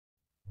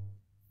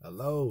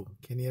Hello,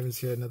 KennyCEvans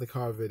here, another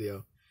car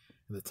video.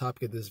 And the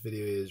topic of this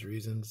video is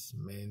reasons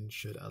men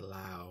should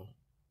allow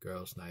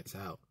girls' nights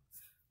out.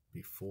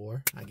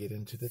 Before I get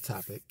into the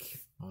topic,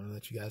 I want to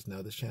let you guys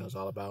know this channel is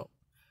all about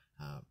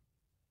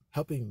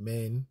helping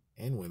men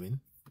and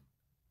women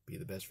be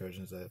the best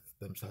versions of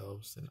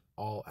themselves in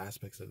all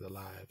aspects of their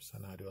lives. I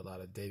know I do a lot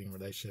of dating,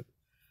 relationship,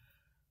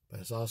 but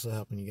it's also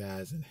helping you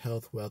guys in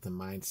health, wealth, and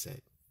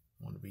mindset.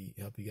 I want to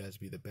help you guys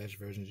be the best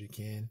versions you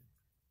can,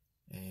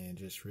 and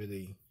just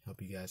really help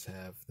you guys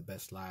have the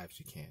best lives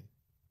you can.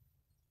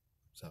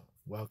 So,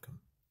 welcome.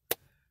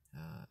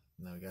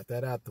 Now we got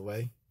that out the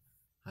way.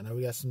 I know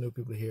we got some new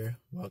people here.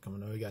 Welcome. I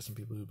know we got some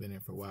people who've been here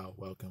for a while.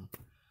 Welcome.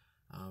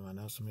 I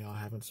know some of y'all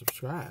haven't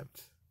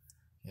subscribed,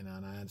 and I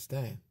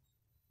understand.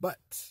 But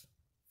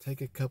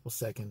take a couple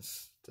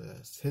seconds to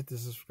hit the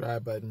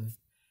subscribe button,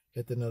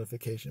 hit the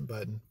notification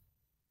button,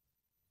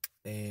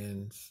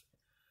 and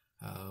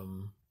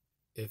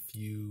if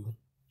you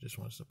just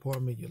want to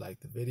support me, you like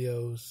the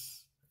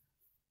videos,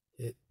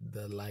 hit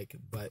the like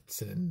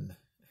button.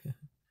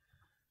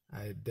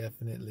 I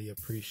definitely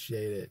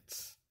appreciate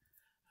it.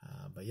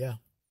 But yeah,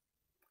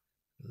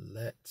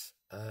 let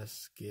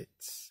us get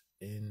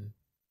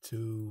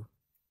into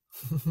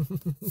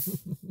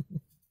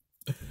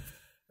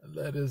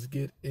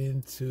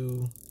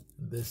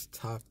this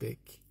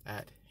topic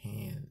at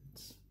hand.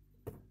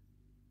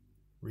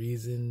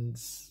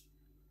 Reasons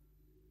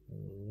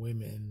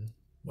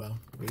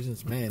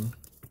men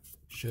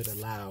should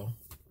allow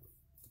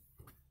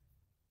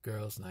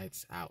girls'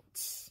 nights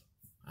out.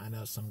 I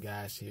know some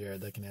guys here are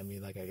looking at me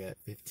like I got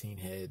 15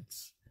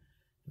 heads,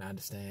 and I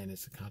understand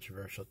it's a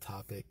controversial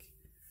topic,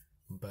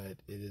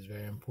 but it is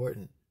very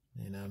important.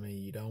 You know what I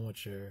mean? You don't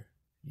want your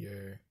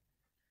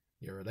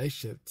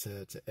relationship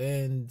to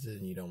end,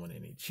 and you don't want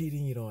any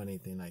cheating, you don't want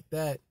anything like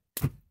that.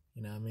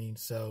 You know what I mean?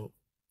 So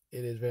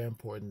it is very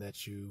important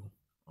that you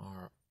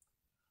are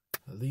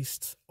at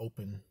least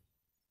open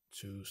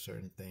to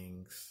certain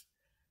things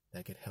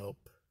that could help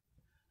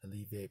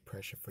alleviate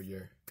pressure for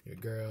your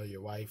girl,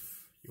 your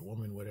wife, your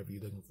woman, whatever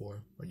you're looking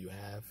for or you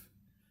have.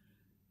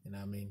 You know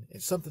what I mean?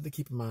 It's something to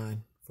keep in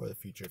mind for the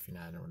future if you're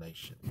not in a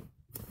relationship.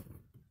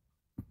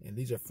 And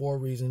these are 4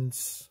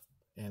 reasons,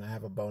 and I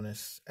have a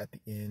bonus at the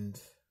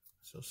end,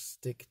 so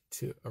stick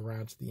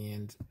around to the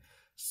end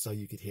so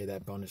you could hear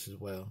that bonus as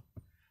well.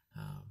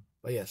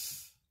 But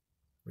yes,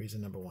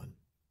 reason number 1,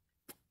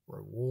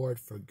 reward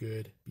for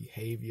good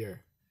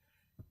behavior.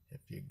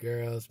 If your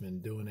girl's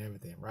been doing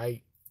everything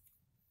right,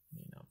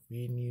 you know,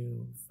 feeding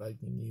you,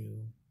 fucking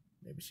you,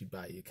 maybe she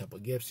buy you a couple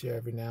gifts here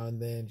every now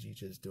and then, she's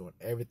just doing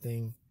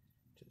everything,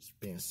 just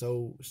being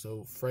so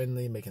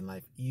friendly, making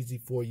life easy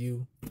for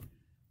you.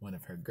 One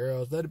of her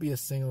girls, let it be a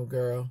single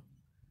girl,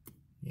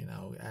 you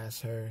know,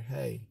 ask her,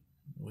 hey,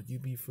 would you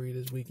be free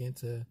this weekend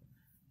to,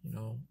 you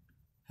know,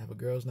 have a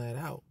girls' night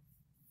out?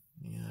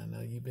 You know, I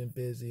know you've been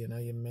busy, I know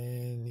your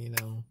man, you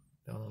know,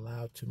 don't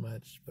allow too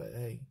much, but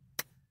hey,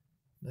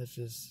 that's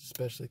just a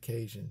special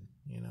occasion,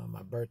 you know,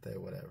 my birthday,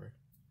 whatever.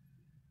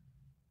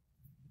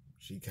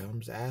 She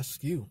comes,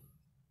 asks you,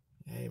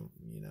 hey,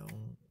 you know,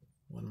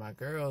 one of my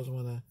girls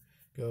want to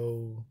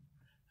go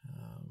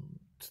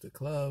to the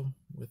club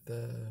with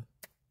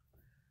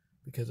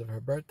because of her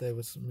birthday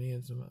with me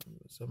and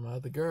some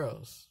other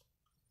girls.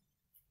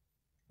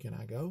 Can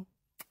I go?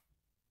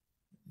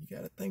 You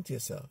got to think to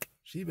yourself,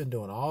 she's been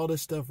doing all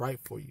this stuff right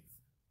for you.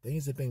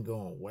 Things have been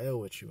going well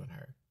with you and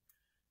her.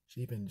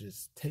 She's been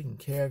just taking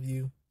care of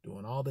you,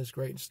 doing all this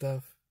great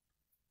stuff.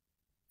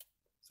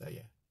 So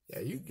yeah,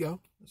 you go.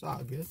 It's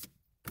all good.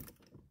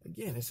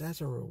 Again, it's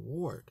as a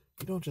reward.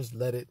 You don't just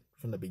let it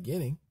from the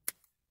beginning.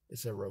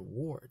 It's a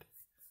reward.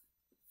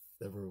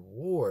 The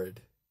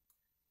reward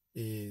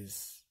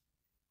is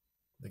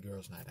the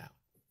girls' night out.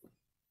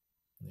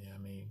 You know what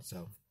I mean?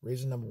 So,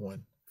 reason number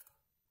 1,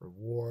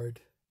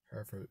 reward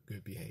her for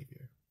good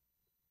behavior.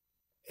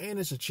 And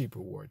it's a cheap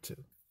reward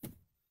too.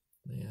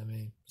 You know what I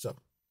mean? So,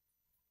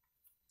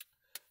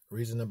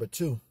 reason number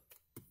 2,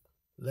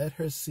 let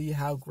her see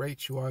how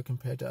great you are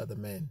compared to other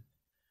men.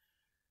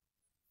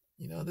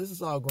 You know, this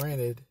is all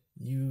granted.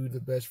 You, the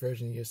best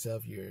version of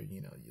yourself, you're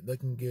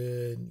looking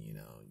good, you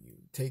know, you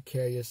take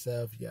care of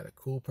yourself, you got a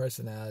cool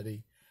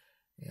personality,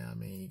 you know what I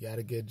mean, you got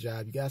a good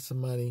job, you got some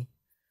money,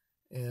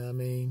 you know what I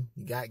mean,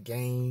 you got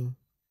game.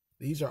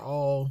 These are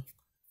all,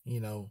 you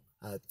know,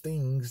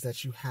 things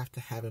that you have to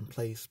have in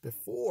place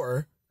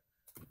before,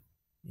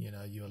 you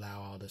know, you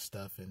allow all this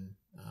stuff and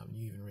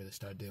you even really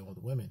start dealing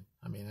with women.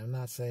 I mean, I'm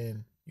not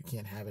saying you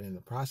can't have it in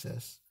the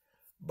process,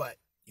 but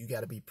you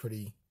got to be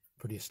pretty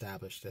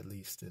established, at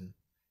least in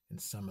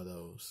some of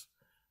those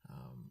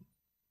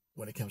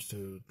when it comes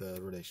to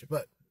the relationship.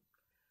 But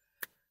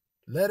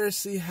let her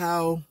see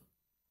how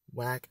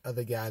whack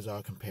other guys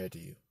are compared to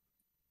you.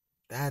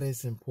 That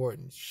is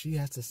important. She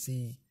has to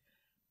see,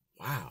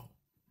 wow,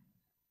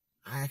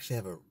 I actually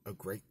have a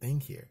great thing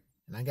here.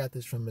 And I got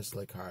this from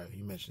Mr. Lakar.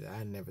 He mentioned it.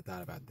 I never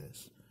thought about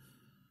this.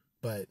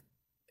 But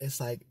it's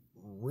like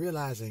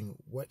realizing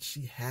what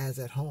she has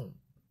at home,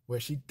 where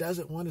she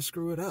doesn't want to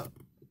screw it up.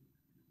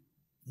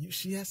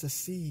 She has to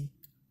see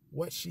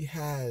what she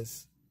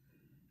has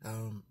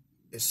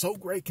is so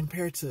great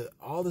compared to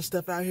all the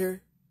stuff out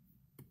here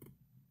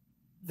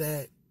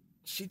that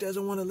she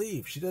doesn't want to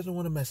leave. She doesn't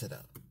want to mess it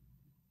up.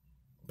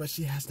 But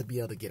she has to be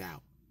able to get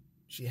out.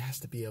 She has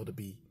to be able to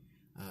be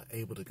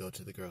able to go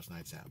to the girls'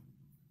 nights out.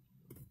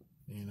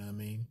 You know what I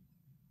mean?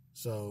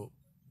 So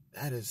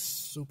that is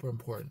super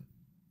important.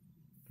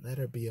 Let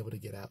her be able to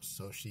get out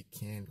so she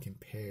can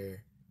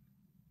compare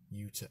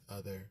you to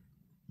other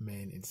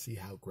men and see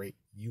how great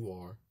you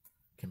are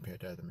compared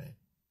to other men.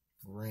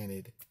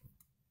 Granted,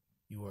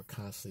 you are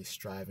constantly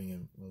striving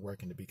and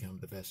working to become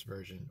the best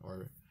version,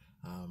 or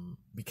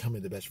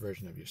becoming the best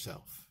version of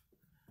yourself,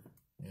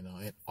 you know,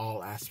 in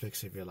all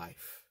aspects of your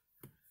life.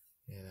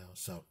 You know,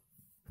 so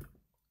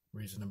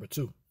reason number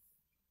 2.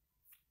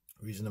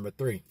 Reason number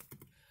 3,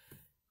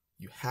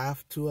 you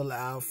have to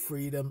allow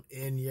freedom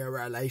in your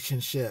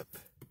relationship.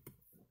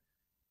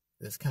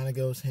 This kind of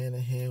goes hand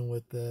in hand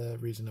with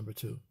reason number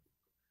 2.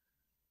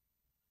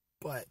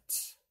 But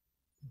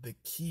the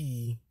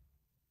key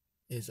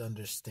is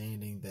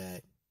understanding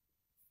that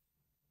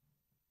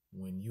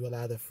when you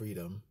allow the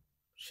freedom,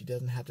 she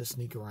doesn't have to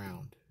sneak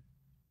around.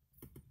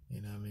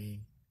 You know what I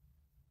mean?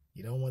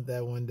 You don't want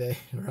that one day.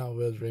 Ron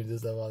Wills brings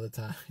this up all the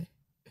time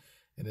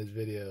in his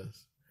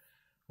videos,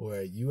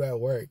 where you at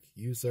work,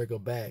 you circle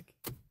back,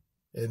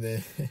 and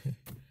then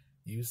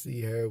you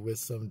see her with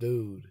some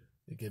dude.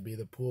 It could be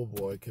the pool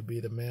boy, it could be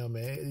the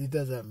mailman. It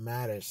doesn't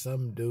matter.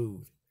 Some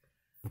dude,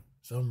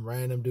 some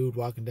random dude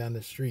walking down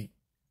the street.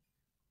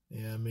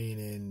 You know what I mean?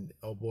 And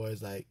oh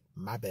boy's like,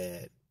 my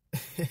bad.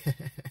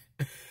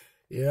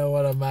 You don't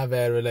want a my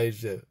bad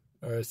relationship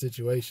or a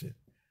situation.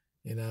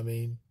 You know what I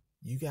mean?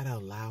 You got to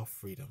allow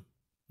freedom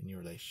in your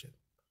relationship.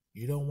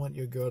 You don't want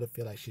your girl to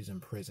feel like she's in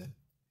prison.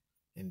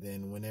 And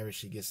then whenever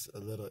she gets a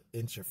little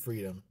inch of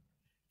freedom,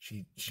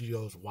 she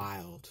goes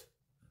wild.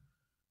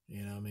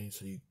 You know what I mean?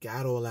 So you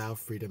got to allow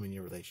freedom in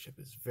your relationship.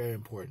 It's very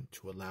important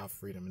to allow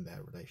freedom in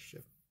that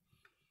relationship.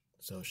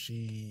 So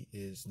she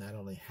is not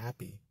only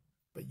happy,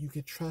 but you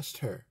could trust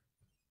her.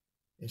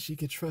 And she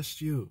could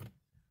trust you.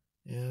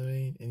 You know what I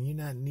mean? And you're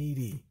not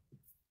needy.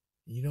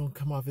 You don't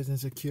come off as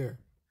insecure.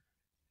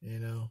 You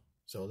know?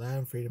 So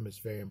allowing freedom is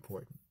very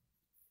important.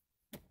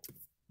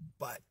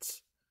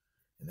 But,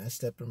 and that's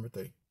step number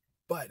 3.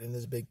 But, and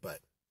this big but,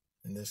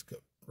 and this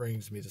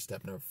brings me to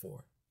step number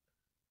 4.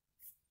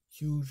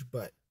 Huge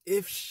but.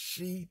 If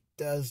she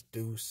does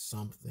do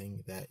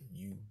something that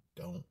you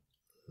don't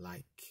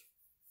like,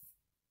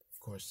 of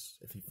course,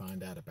 if you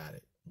find out about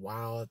it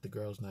while at the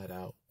girls' night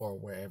out or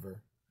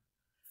wherever,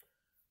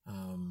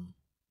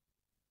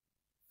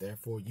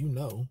 therefore you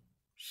know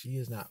she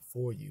is not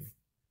for you,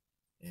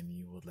 and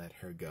you will let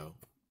her go.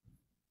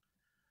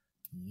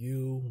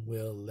 You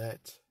will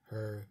let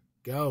her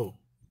go.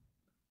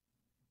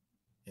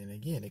 And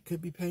again, it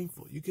could be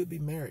painful. You could be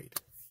married.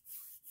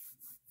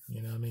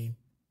 You know what I mean?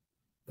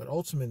 But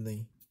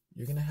ultimately,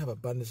 you're going to have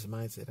abundance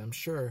mindset. I'm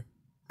sure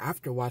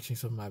after watching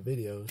some of my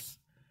videos,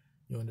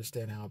 you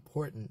understand how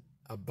important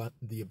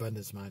the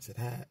abundance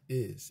mindset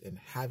is, and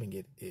having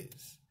it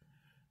is.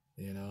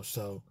 You know,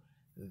 so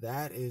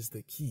that is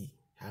the key.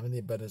 Having the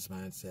abundance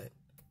mindset.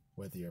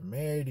 Whether you're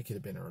married, you could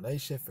have been in a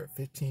relationship for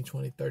 15,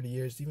 20, 30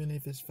 years, even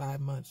if it's 5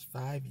 months,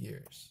 5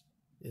 years.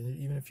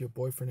 Even if you're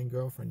boyfriend and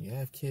girlfriend, you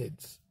have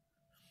kids.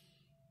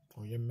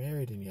 Or you're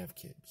married and you have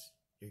kids.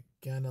 You're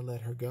going to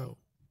let her go.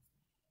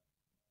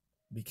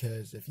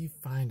 Because if you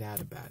find out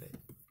about it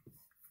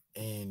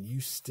and you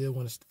still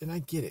want to, and I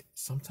get it,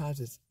 sometimes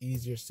it's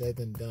easier said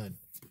than done.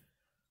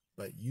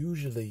 But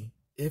usually,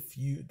 if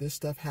this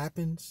stuff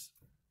happens,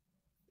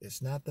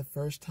 it's not the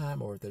first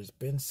time, or there's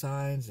been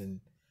signs and,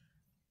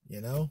 you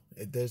know,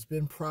 there's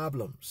been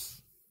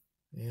problems.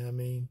 You know what I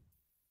mean?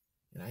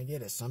 And I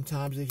get it.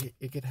 Sometimes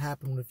it could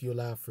happen if you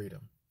allow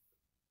freedom.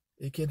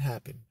 It can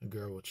happen. A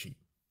girl will cheat.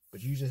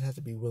 But you just have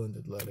to be willing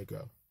to let her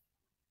go.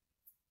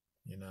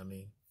 You know what I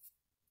mean?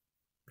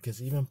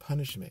 Because even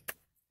punishment,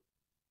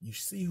 you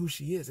see who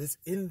she is. It's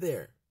in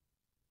there.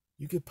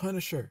 You could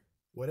punish her.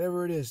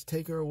 Whatever it is,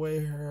 take her away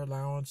her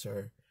allowance,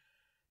 or,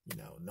 you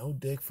know, no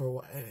dick for a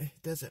while. It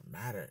doesn't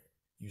matter.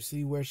 You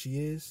see where she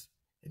is,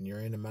 and you're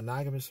in a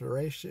monogamous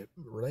relationship.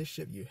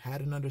 You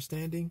had an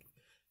understanding.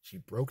 She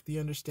broke the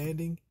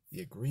understanding,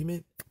 the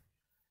agreement.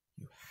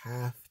 You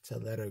have to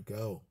let her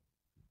go.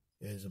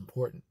 It is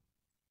important.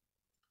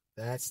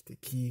 That's the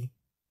key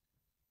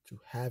to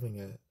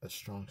having a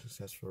strong,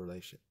 successful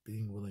relationship.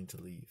 Being willing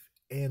to leave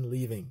and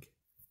leaving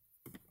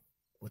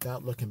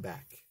without looking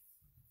back.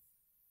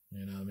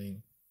 You know what I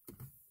mean?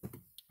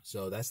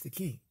 So that's the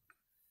key.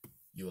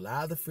 You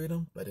allow the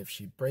freedom, but if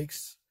she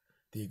breaks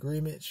the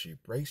agreement, she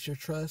breaks your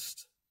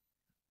trust,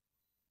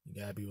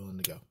 you gotta be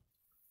willing to go.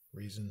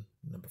 Reason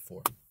number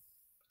 4.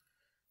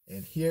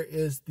 And here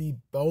is the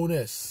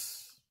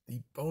bonus. The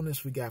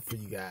bonus we got for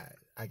you guys.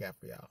 I got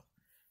for y'all.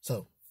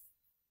 So,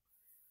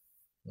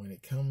 when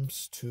it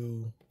comes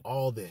to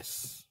all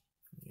this,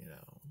 you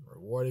know,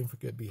 rewarding for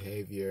good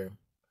behavior,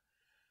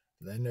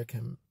 letting her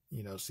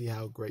see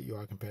how great you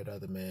are compared to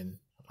other men,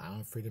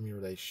 allowing freedom in your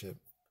relationship,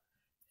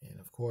 And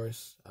of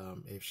course,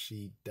 if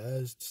she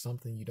does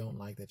something you don't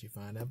like that you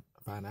find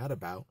out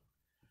about,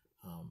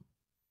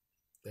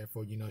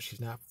 therefore you know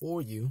she's not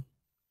for you,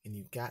 and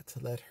you got to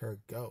let her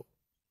go,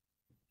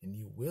 and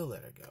you will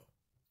let her go.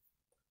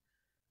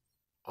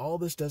 All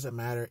this doesn't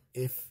matter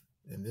if,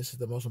 and this is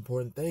the most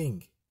important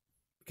thing,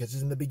 because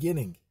it's in the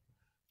beginning,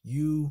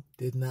 you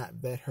did not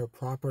vet her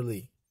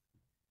properly.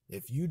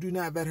 If you do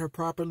not vet her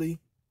properly,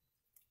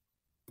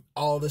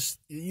 all this,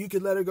 you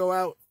could let her go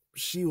out,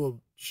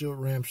 she'll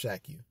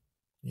ramshack you.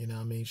 You know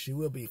what I mean? She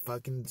will be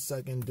fucking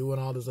sucking, doing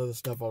all this other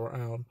stuff all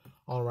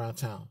around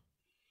town.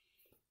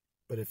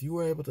 But if you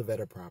were able to vet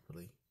her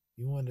properly,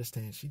 you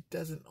understand she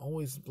doesn't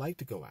always like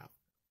to go out.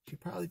 She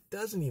probably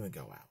doesn't even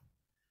go out.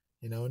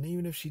 You know, and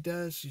even if she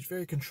does, she's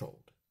very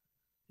controlled.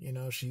 You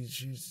know,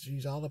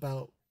 she's all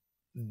about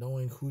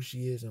knowing who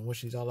she is and what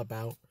she's all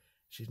about.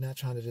 She's not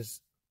trying to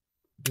just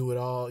do it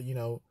all, you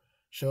know,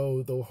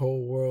 show the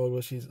whole world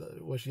what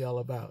she's all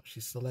about.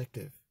 She's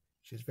selective.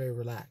 She's very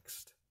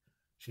relaxed.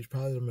 She's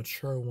probably the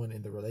mature one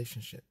in the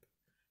relationship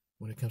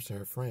when it comes to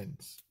her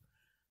friends.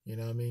 You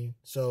know what I mean?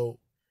 So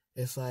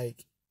it's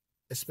like,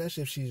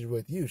 especially if she's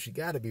with you, she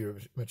got to be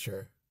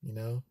mature, you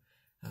know,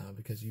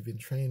 because you've been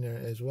training her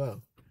as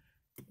well.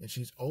 And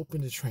she's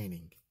open to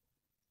training.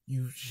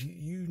 You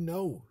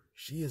know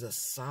she is a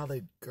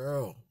solid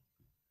girl.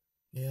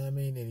 You know what I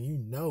mean? And you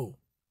know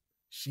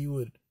she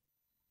would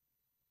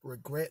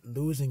regret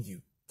losing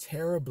you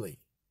terribly.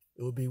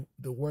 It would be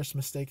the worst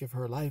mistake of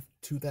her life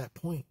to that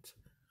point,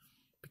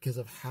 because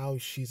of how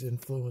she's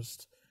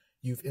influenced.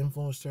 You've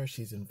influenced her.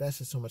 She's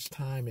invested so much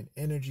time and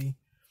energy.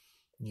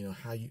 You know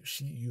how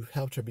you've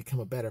helped her become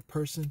a better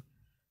person.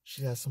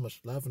 She has so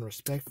much love and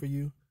respect for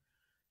you.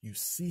 You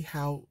see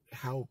how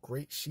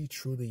great she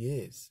truly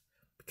is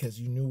because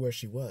you knew where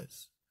she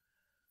was.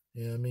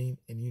 You know what I mean?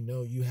 And you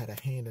know you had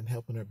a hand in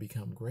helping her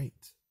become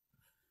great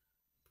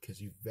because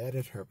you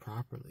vetted her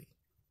properly.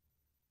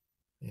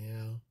 You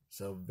know,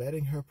 so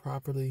vetting her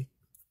properly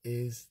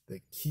is the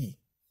key.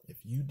 If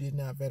you did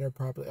not vet her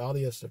properly, all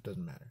the other stuff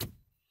doesn't matter.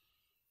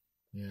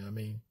 You know what I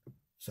mean?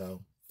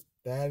 So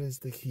that is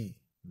the key,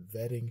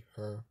 vetting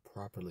her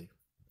properly.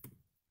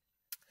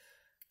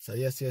 So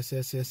yes.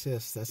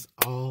 That's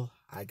all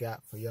I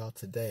got for y'all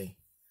today.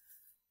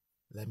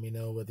 Let me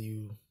know whether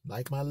you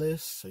like my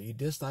list or you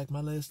dislike my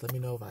list. Let me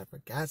know if I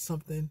forgot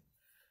something.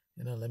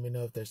 You know, let me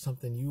know if there's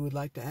something you would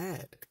like to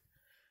add.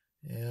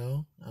 You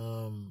know,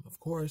 of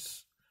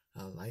course,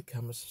 like,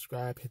 comment,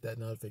 subscribe, hit that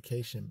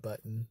notification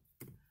button.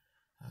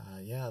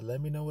 Yeah, let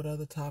me know what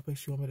other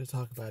topics you want me to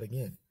talk about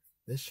again.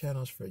 This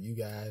channel is for you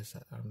guys.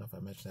 I don't know if I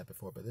mentioned that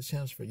before, but this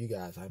channel is for you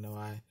guys. I know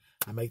I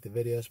make the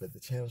videos, but the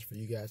channel is for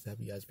you guys to help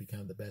you guys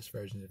become the best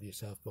versions of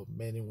yourself, both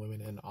men and women,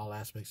 in all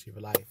aspects of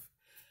your life.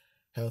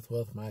 Health,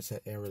 wealth, mindset,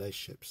 and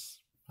relationships.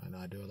 I know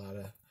I do a lot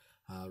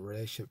of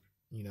relationship,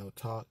 you know,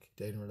 talk,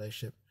 dating,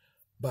 relationship,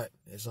 but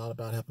it's all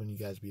about helping you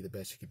guys be the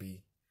best you could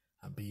be,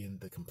 being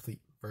the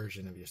complete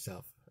version of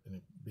yourself,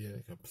 and being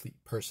a complete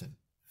person.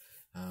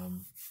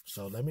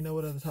 So let me know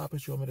what other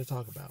topics you want me to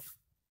talk about.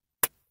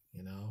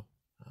 You know,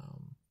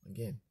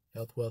 again,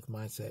 health, wealth,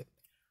 mindset,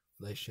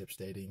 relationships,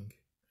 dating,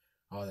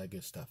 all that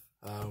good stuff.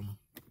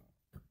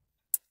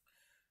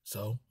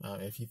 So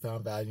if you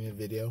found value in the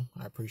video,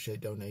 I appreciate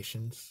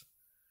donations.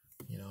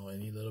 You know,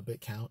 any little bit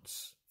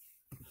counts.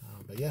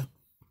 But yeah,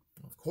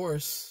 of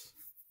course,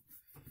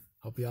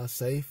 hope y'all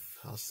safe.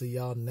 I'll see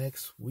y'all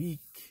next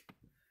week.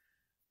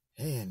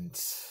 And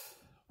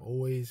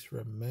always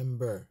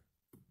remember,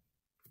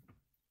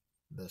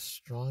 the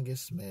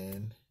strongest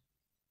man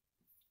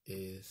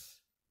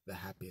is the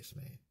happiest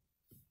man.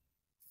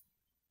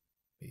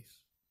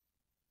 Peace.